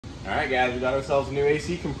All right, guys, we got ourselves a new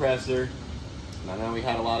AC compressor. And I know we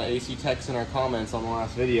had a lot of AC techs in our comments on the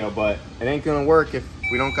last video, but it ain't gonna work if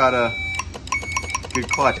we don't got a good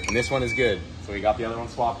clutch. And this one is good. So we got the other one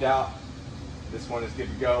swapped out. This one is good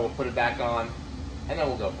to go. We'll put it back on, and then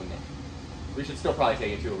we'll go from there. We should still probably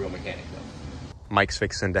take it to a real mechanic, though. Mike's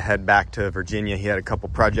fixing to head back to Virginia. He had a couple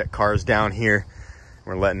project cars down here.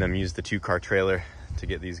 We're letting them use the 2-car trailer to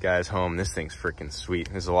get these guys home. This thing's freaking sweet.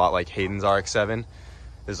 This is a lot like Hayden's RX-7.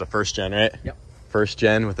 This is a first gen, right? Yep. First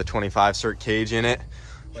gen with a 25 cert cage in it.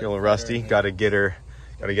 She's a little rusty. Got to get her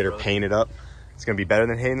painted up. It's gonna be better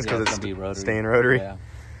than Hayden's because it's staying rotary. Yeah.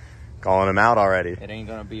 Calling him out already. It ain't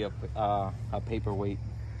gonna be a paperweight.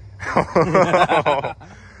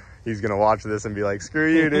 He's gonna watch this and be like,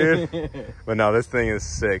 "Screw you, dude." But no, this thing is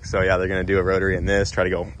sick. So yeah, they're gonna do a rotary in this. Try to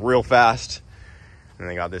go real fast. And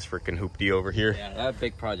they got this freaking hoopty over here. Yeah, that's a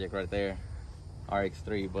big project right there.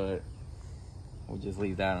 RX3, but we'll just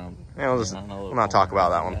leave that on. Yeah, we'll not talk about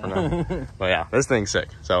that one for now. But yeah, this thing's sick.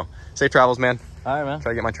 So safe travels, man. All right, man.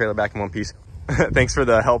 Try to get my trailer back in one piece. Thanks for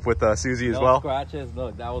the help with Susie as well. No scratches.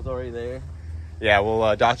 Look, that was already there. Yeah,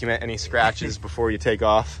 we'll document any scratches before you take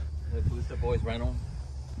off. Who's the boys' rental?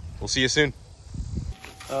 We'll see you soon.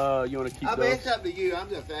 You want to keep those? I mean, it's up to you. I'm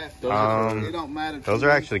just asking. It don't matter. Those are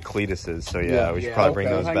actually Cletus's, so yeah, we should probably bring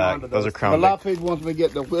those back. Those are crown. A lot of people want me to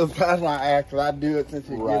get the wheels. That's why I asked. I do it since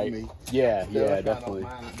you give me. Yeah, yeah, definitely.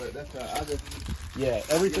 But that's yeah,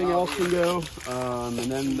 everything else can go, and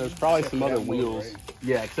then there's probably some other wheels. Right?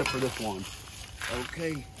 Yeah, except for this one.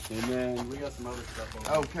 Okay. And then we got some other stuff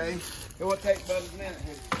on. Okay. It will take about a minute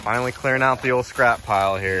here. Finally clearing out the old scrap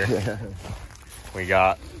pile here. We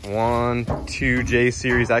got 1, 2 J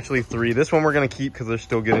series, actually 3. This one we're gonna keep because there's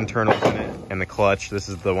still good internals in it. And the clutch, this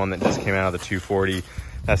is the one that just came out of the 240.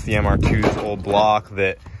 That's the MR2's old block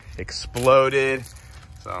that exploded.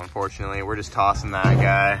 So unfortunately, we're just tossing that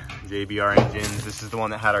guy. JBR engines. This is the one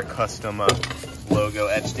that had our custom logo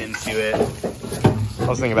etched into it. I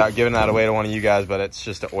was thinking about giving that away to one of you guys, but it's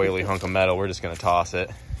just an oily hunk of metal. We're just gonna toss it.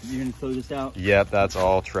 You're gonna throw this out? Yep, that's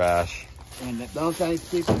all trash. And those things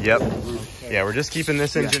keep it? Yep. Okay. Yeah, we're just keeping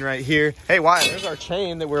this engine right here. Hey, Wyatt, there's our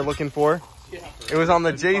chain that we're looking for. Yeah. It was on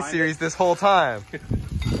the J series this whole time.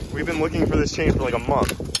 We've been looking for this chain for like a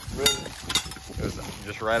month. It was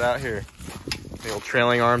just right out here. The old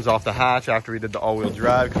trailing arms off the hatch after we did the all-wheel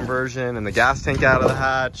drive conversion, and the gas tank out of the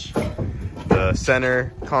hatch. The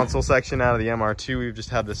center console section out of the MR2. We've just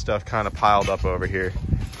had this stuff kind of piled up over here.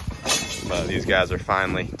 But these guys are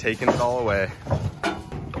finally taking it all away.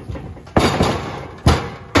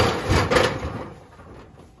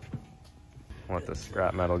 Let the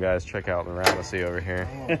scrap metal guys check out the Ramsey over here.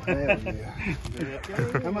 Oh, hell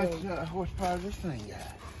yeah. How much horsepower does this thing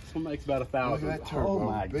got? This one makes about 1,000. Look at that turbo. Oh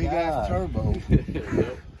my Big God. ass turbo.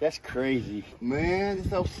 That's crazy. Man,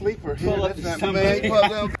 this old sleeper here.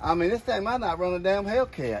 Man, I mean, this thing might not run a damn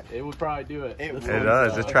Hellcat. It would probably do it. It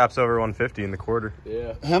does. It traps over 150 in the quarter.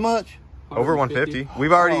 Yeah. How much? Over 150.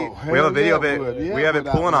 We've already, we have a video of it. Yeah, we have it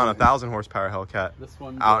pulling on a 1,000 horsepower Hellcat. This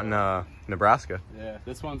one out in Nebraska. Yeah,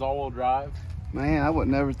 this one's all-wheel drive. Man, I would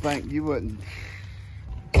never think you wouldn't.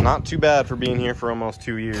 Not too bad for being here for almost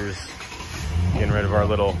 2 years. Getting rid of our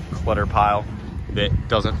little clutter pile that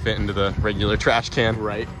doesn't fit into the regular trash can.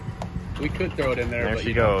 Right. We could throw it in there, there but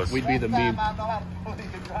she goes. We'd be the meme.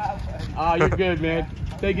 Ah, you're good, man.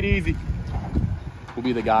 Take it easy. We'll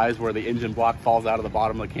be the guys where the engine block falls out of the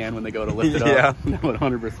bottom of the can when they go to lift it up. Yeah.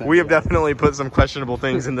 100%. We have definitely put some questionable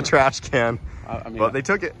things in the trash can, I mean, but they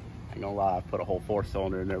took it. I ain't gonna lie, I put a whole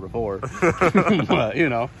 4-cylinder in there before. But, you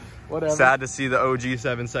know, whatever. Sad to see the OG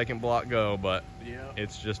 7-second block go, but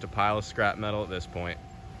it's just a pile of scrap metal at this point.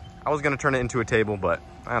 I was gonna turn it into a table, but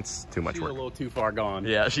that's too much work. She's a little too far gone.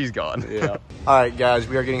 Yeah, she's gone. Yeah. All right, guys,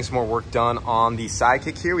 we are getting some more work done on the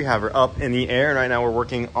sidekick here. We have her up in the air, and right now we're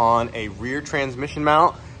working on a rear transmission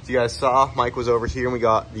mount. As you guys saw, Mike was over here and we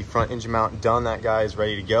got the front engine mount done. That guy is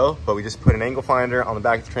ready to go, but we just put an angle finder on the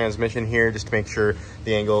back of the transmission here just to make sure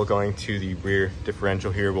the angle going to the rear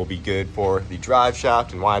differential here will be good for the drive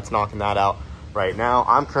shaft and why it's knocking that out right now.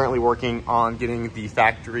 I'm currently working on getting the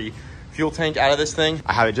factory fuel tank out of this thing.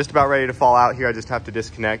 I have it just about ready to fall out here. I just have to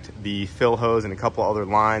disconnect the fill hose and a couple other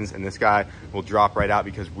lines, and this guy will drop right out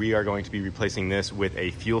because we are going to be replacing this with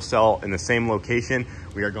a fuel cell in the same location.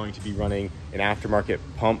 We are going to be running an aftermarket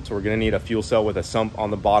pump, so we're gonna need a fuel cell with a sump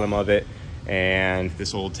on the bottom of it, and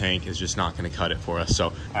this old tank is just not gonna cut it for us. So,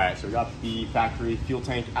 all right, so we got the factory fuel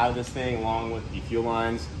tank out of this thing along with the fuel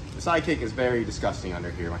lines. The sidekick is very disgusting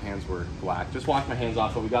under here. My hands were black. Just washed my hands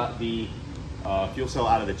off, but we got the fuel cell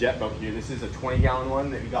out of the jet boat here. This is a 20-gallon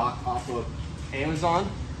one that we got off of Amazon,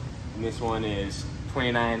 and this one is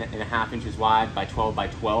 29.5 inches wide by 12 by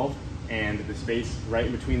 12. And the space right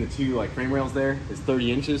in between the two like frame rails there is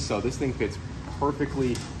 30 inches. So this thing fits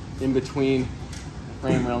perfectly in between the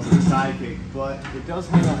frame rails and the sidekick, but it does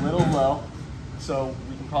hang a little low. So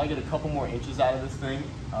we can probably get a couple more inches out of this thing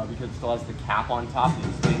because it still has the cap on top that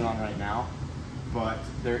it's sitting on right now. But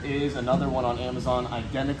there is another one on Amazon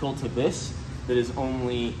identical to this that is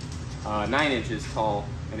only 9 inches tall,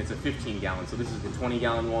 and it's a 15-gallon. So this is the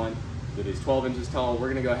 20-gallon one that is 12 inches tall. We're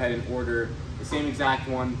gonna go ahead and order the same exact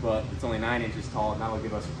one, but it's only 9 inches tall, and that will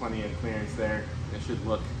give us plenty of clearance there. And it should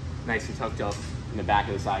look nice and tucked up in the back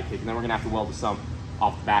of the sidekick. And then we're gonna have to weld the sump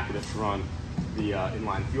off the back of this to run the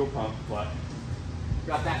inline fuel pump, but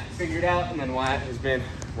got that figured out. And then Wyatt has been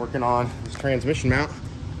working on this transmission mount.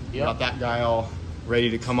 Yep. Got that guy all ready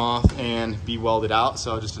to come off and be welded out.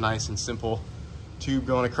 So just a nice and simple tube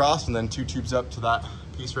going across, and then 2 tubes up to that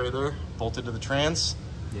piece right there, bolted to the trans.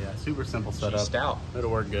 Yeah, super simple setup. Stout.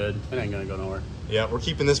 It'll work good. It ain't gonna go nowhere. Yeah, we're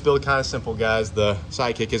keeping this build kind of simple, guys. The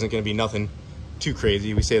sidekick isn't gonna be nothing too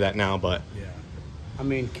crazy. We say that now, but yeah. I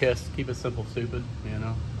mean, KISS, keep it simple, stupid. You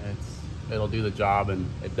know, it'll do the job, and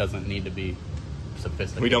it doesn't need to be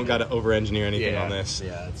sophisticated. We don't got to over-engineer anything on this.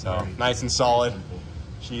 Yeah, it's so nice and solid.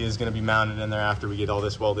 She is gonna be mounted in there after we get all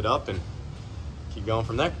this welded up and keep going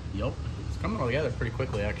from there. Yep, it's coming all together pretty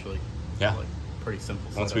quickly, actually. Yeah. Like, pretty simple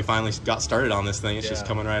setup. Once we finally got started on this thing, it's just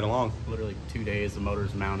coming right along. Literally 2 days, the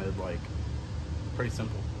motor's mounted, like, pretty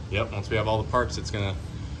simple. Yep, once we have all the parts, it's gonna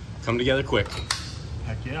come together quick.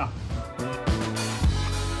 Heck yeah.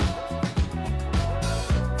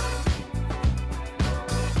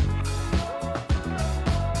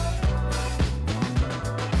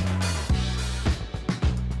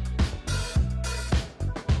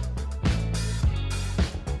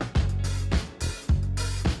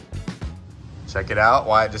 Check it out,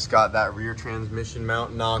 Wyatt just got that rear transmission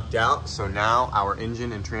mount knocked out. So now our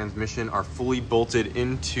engine and transmission are fully bolted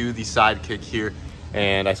into the sidekick here.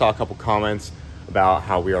 And I saw a couple comments about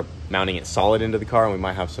how we are mounting it solid into the car, and we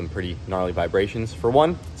might have some pretty gnarly vibrations. For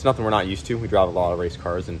one, it's nothing we're not used to. We drive a lot of race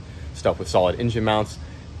cars and stuff with solid engine mounts.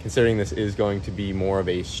 Considering this is going to be more of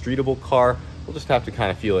a streetable car, we'll just have to kind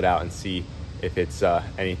of feel it out and see if it's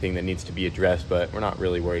anything that needs to be addressed, but we're not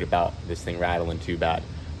really worried about this thing rattling too bad.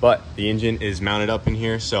 But the engine is mounted up in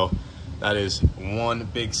here, so that is one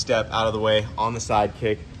big step out of the way on the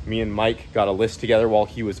sidekick. Me and Mike got a list together while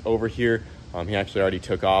he was over here. He actually already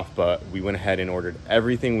took off, but we went ahead and ordered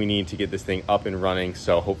everything we need to get this thing up and running.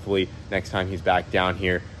 So hopefully next time he's back down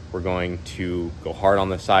here, we're going to go hard on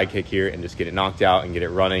the sidekick here and just get it knocked out and get it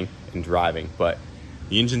running and driving. But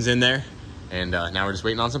the engine's in there, and now we're just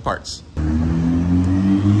waiting on some parts.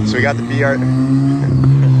 So we got the BR...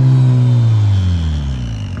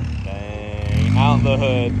 out the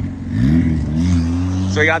hood.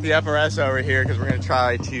 So we got the FRS over here because we're going to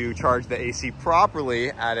try to charge the AC properly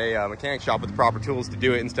at a mechanic shop with the proper tools to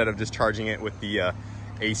do it, instead of just charging it with the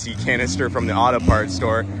AC canister from the auto parts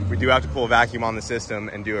store. We do have to pull a vacuum on the system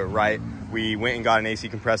and do it right. We went and got an AC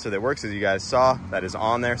compressor that works, as you guys saw, that is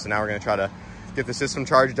on there. So now we're going to try to get the system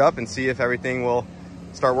charged up and see if everything will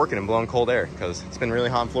start working and blowing cold air, because it's been really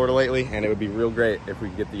hot in Florida lately, and it would be real great if we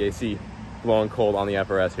could get the AC blowing cold on the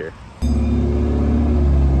FRS here.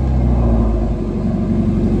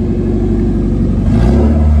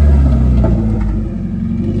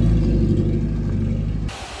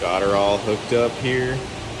 Got her all hooked up here.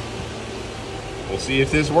 We'll see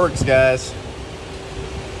if this works, guys.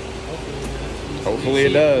 Hopefully it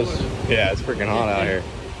does. Yeah, it's freaking hot out here.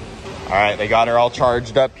 All right, they got her all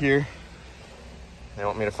charged up here. They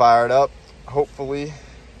want me to fire it up. Hopefully,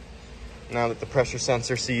 now that the pressure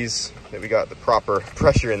sensor sees that we got the proper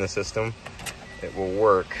pressure in the system, it will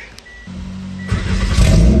work.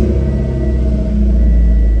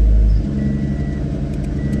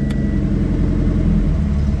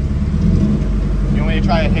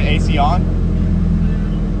 Try to hit AC on.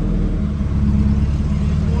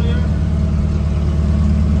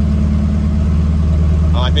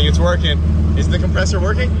 Oh, I think it's working. Is the compressor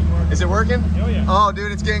working? Is it working? Oh yeah. Oh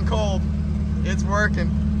dude, it's getting cold. It's working.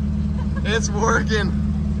 It's working.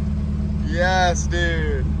 Yes,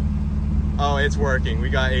 dude. Oh, it's working. We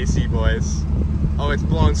got AC, boys. Oh, it's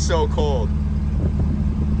blowing so cold.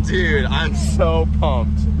 Dude, I'm so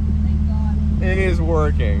pumped. Thank God. It is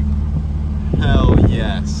working. Hell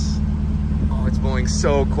yes. Oh, it's blowing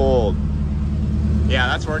so cold. Yeah,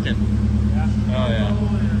 that's working. Yeah. Oh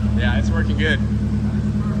yeah. Yeah, it's working good.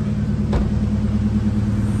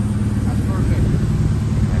 That's perfect.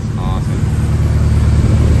 That's awesome.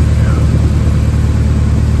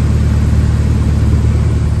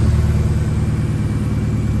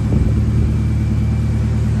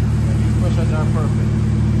 Push that down perfect.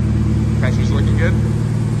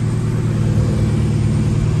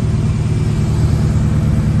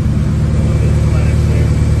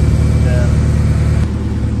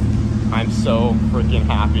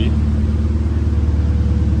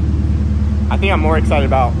 think I'm more excited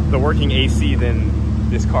about the working AC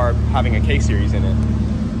than this car having a K-Series in it.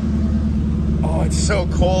 Oh, it's so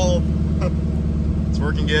cold. It's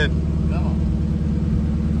working good.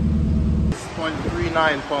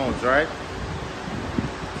 6.39 pounds, right?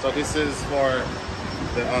 So this is for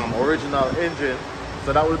the original engine.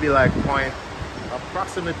 So that would be like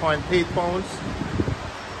approximately 0.8 pounds.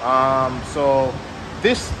 So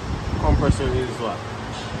this compressor is what?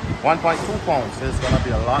 1.2 pounds. So it's gonna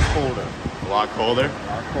be a lot colder. A lot colder? A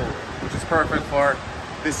lot colder. Which is perfect for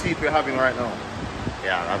this heat we're having right now.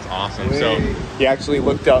 Yeah, that's awesome. So he actually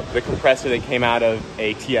looked up the compressor that came out of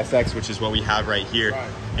a TSX, which is what we have right here.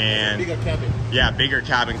 Right. And bigger cabin. Yeah, bigger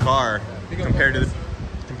cabin car compared to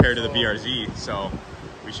the BRZ. So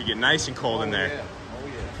we should get nice and cold in there. Yeah. Oh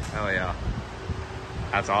yeah. Hell yeah.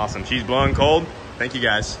 That's awesome. She's blowing cold. Thank you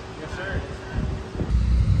guys. Yes, sir.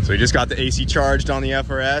 So we just got the AC charged on the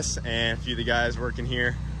FRS, and a few of the guys working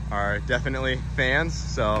here are definitely fans.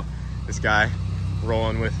 So this guy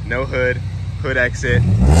rolling with no hood, hood exit.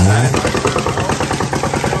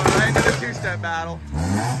 Right into the two-step battle.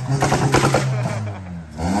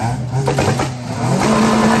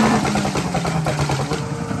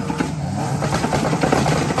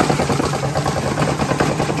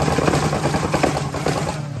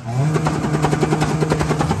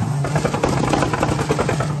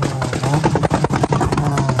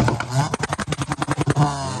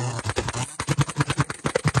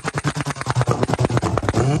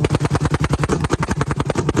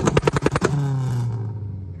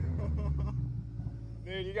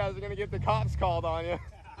 Dude, you guys are gonna get the cops called on you.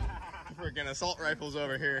 Freaking assault rifles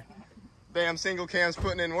over here. Damn, single cam's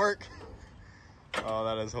putting in work. Oh,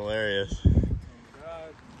 that is hilarious.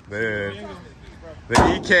 Dude. The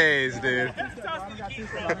EKs, dude.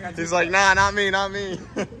 He's like, nah, not me, not me.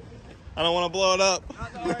 I don't want to blow it up.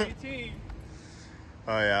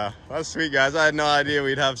 Oh yeah, that's sweet, guys. I had no idea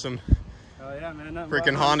we'd have some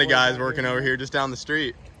freaking Honda guys working over here just down the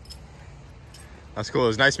street. That's cool. It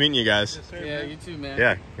was nice meeting you guys. Yes, sir, yeah, you too, man.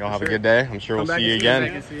 Yeah, y'all have a good day. I'm sure we'll see you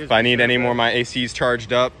again. If I need any more of my ACs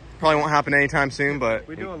charged up, probably won't happen anytime soon, but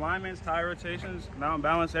we do alignments, tire rotations, mount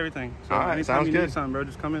balance, everything. So all right, sounds good. Bro,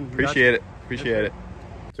 just come in. Appreciate it. Appreciate it.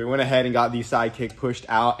 So we went ahead and got the sidekick pushed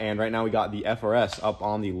out, and right now we got the FRS up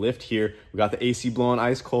on the lift here. We got the AC blowing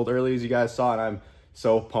ice cold early, as you guys saw, and I'm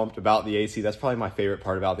so pumped about the AC. That's probably my favorite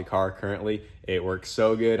part about the car currently. It works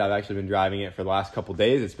so good. I've actually been driving it for the last couple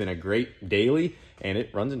days. It's been a great daily, and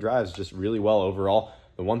it runs and drives just really well overall.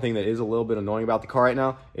 The one thing that is a little bit annoying about the car right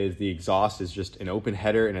now is the exhaust is just an open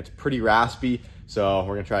header and it's pretty raspy. So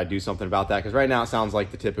we're gonna try to do something about that, because right now it sounds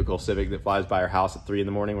like the typical Civic that flies by our house at 3 in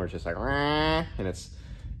the morning, where it's just like, and it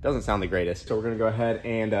doesn't sound the greatest. So we're gonna go ahead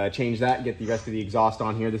and change that and get the rest of the exhaust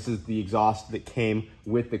on here. This is the exhaust that came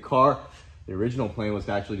with the car. The original plan was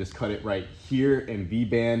to actually just cut it right here and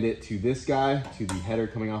V-band it to this guy, to the header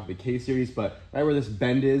coming off of the K-Series, but right where this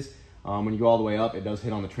bend is, when you go all the way up, it does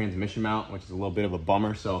hit on the transmission mount, which is a little bit of a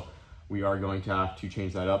bummer. So we are going to have to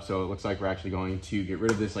change that up. So it looks like we're actually going to get rid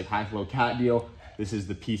of this like high-flow cat deal. This is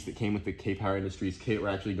the piece that came with the K-Power Industries kit. We're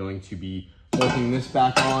actually going to be bolting this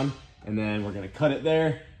back on, and then we're gonna cut it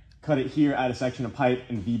there, cut it here, add a section of pipe,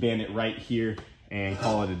 and V-band it right here, and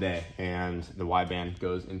call it a day. And the Y-band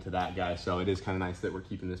goes into that guy. So it is kind of nice that we're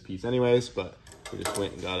keeping this piece anyways, but we just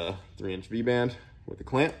went and got a 3-inch V-band with the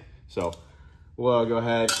clamp. So we'll go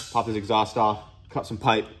ahead, pop this exhaust off, cut some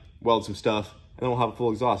pipe, weld some stuff, and then we'll have a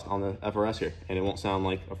full exhaust on the FRS here, and it won't sound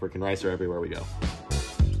like a freaking ricer everywhere we go.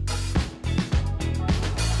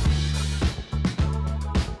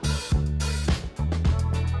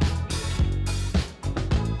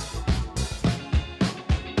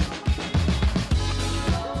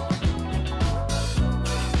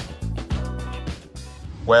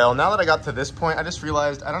 Well, now that I got to this point, I just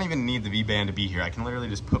realized I don't even need the V-band to be here. I can literally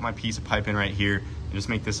just put my piece of pipe in right here and just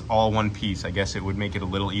make this all one piece. I guess it would make it a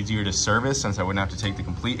little easier to service, since I wouldn't have to take the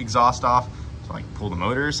complete exhaust off to like pull the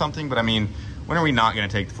motor or something. But I mean, when are we not gonna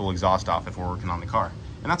take the full exhaust off if we're working on the car?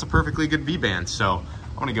 And that's a perfectly good V-band. So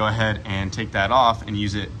I wanna go ahead and take that off and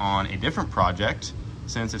use it on a different project,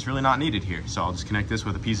 since it's really not needed here. So I'll just connect this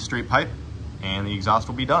with a piece of straight pipe and the exhaust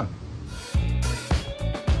will be done.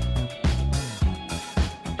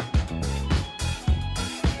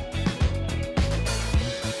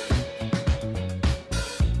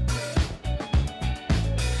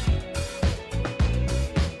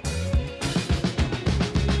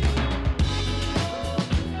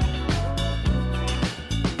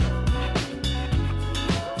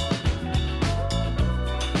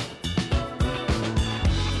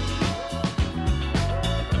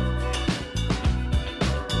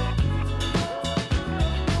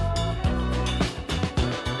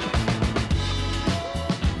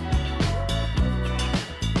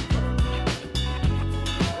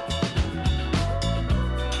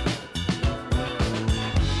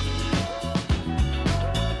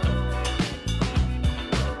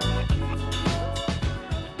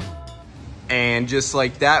 And just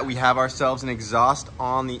like that, we have ourselves an exhaust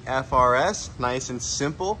on the FRS. Nice and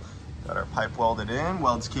simple. Got our pipe welded in.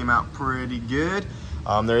 Welds came out pretty good.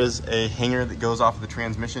 There is a hanger that goes off of the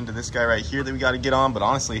transmission to this guy right here that we got to get on, but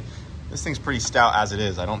honestly, this thing's pretty stout as it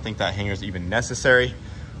is. I don't think that hanger is even necessary,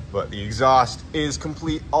 but the exhaust is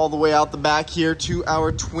complete all the way out the back here to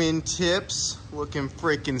our twin tips. Looking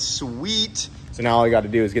freaking sweet. So now all we got to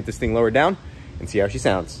do is get this thing lowered down and see how she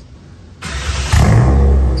sounds.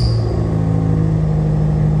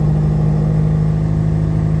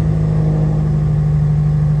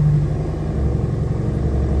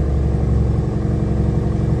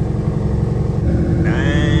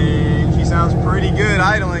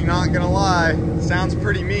 Idling, not gonna lie. Sounds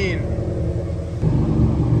pretty mean.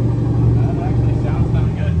 That actually sounds kind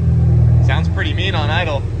of good. Sounds pretty mean on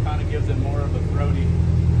idle. Kind of gives it more of a throaty.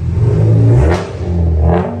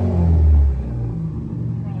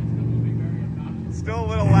 Still a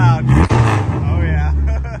little loud. Oh yeah.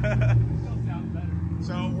 Still sounds better.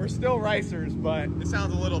 So we're still ricers, but it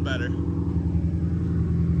sounds a little better.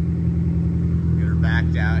 Get her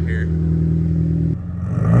backed out here.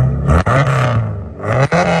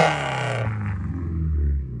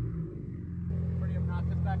 Pretty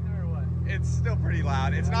obnoxious back there or what? It's still pretty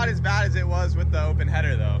loud. It's not as bad as it was with the open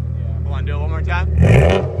header though. Yeah. Hold on, do it one more time.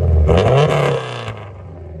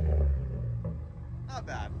 Not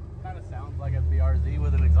bad. Kind of sounds like a BRZ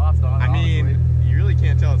with an exhaust on. I mean, honestly. you really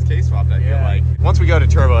can't tell it's case swapped, I feel like. Once we go to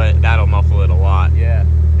turbo it, that'll muffle it a lot. Yeah,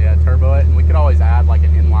 turbo it, and we could always add like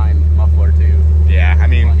an inline muffler too. Yeah, I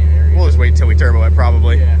mean, we'll just wait till we turbo it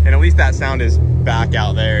probably. Yeah. And at least that sound is back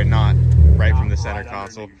out there and not right from the center right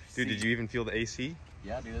console. under Dude, did you even feel the AC?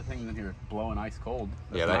 Yeah, dude, this thing's in here blowing ice cold.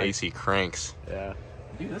 Yeah, that AC cranks. Yeah.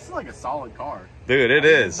 Dude, this is like a solid car. Dude, it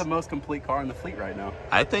is. This is the most complete car in the fleet right now.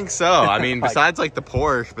 I think so. I mean, Like- besides like the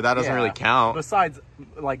Porsche, but that doesn't really count. Besides,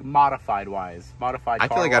 like modified wise, I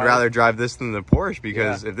feel like I'd rather drive this than the Porsche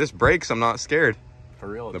because if this breaks, I'm not scared. For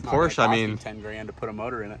real, The it's not gonna Porsche, I cost mean- you 10 grand to put a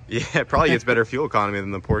motor in it. Yeah, it probably gets better fuel economy than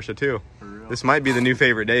the Porsche too. For real. This might be the new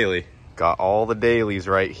favorite daily. Got all the dailies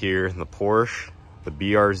right here. The Porsche, the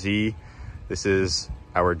BRZ. This is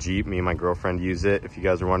our Jeep. Me and my girlfriend use it, if you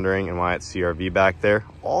guys are wondering, and why it's CRV back there.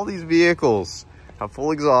 All these vehicles have full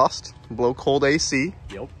exhaust, blow cold AC.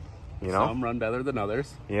 Yep. You know? Some run better than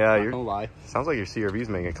others. Yeah, Not you're. gonna lie. Sounds like your CRV's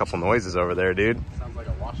making a couple noises over there, dude. Sounds like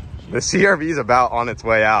a washing machine. The CRV's about on its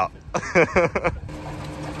way out.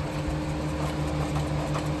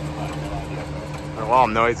 A lot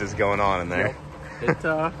of noises going on in there. Yep.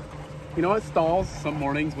 It, you know, it stalls some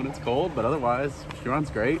mornings when it's cold, but otherwise, she runs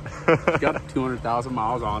great. She's got 200,000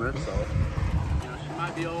 miles on her, so you know, she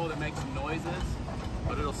might be old and make some noises,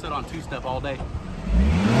 but it'll sit on two-step all day.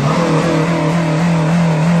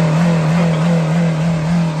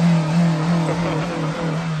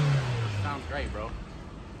 Sounds great, bro.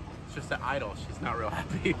 It's just that idle. She's not real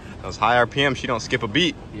happy. Those high RPM, she don't skip a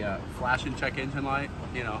beat. Yeah, flash and check engine light.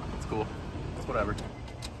 You know, it's cool. It's whatever.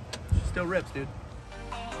 She still rips, dude.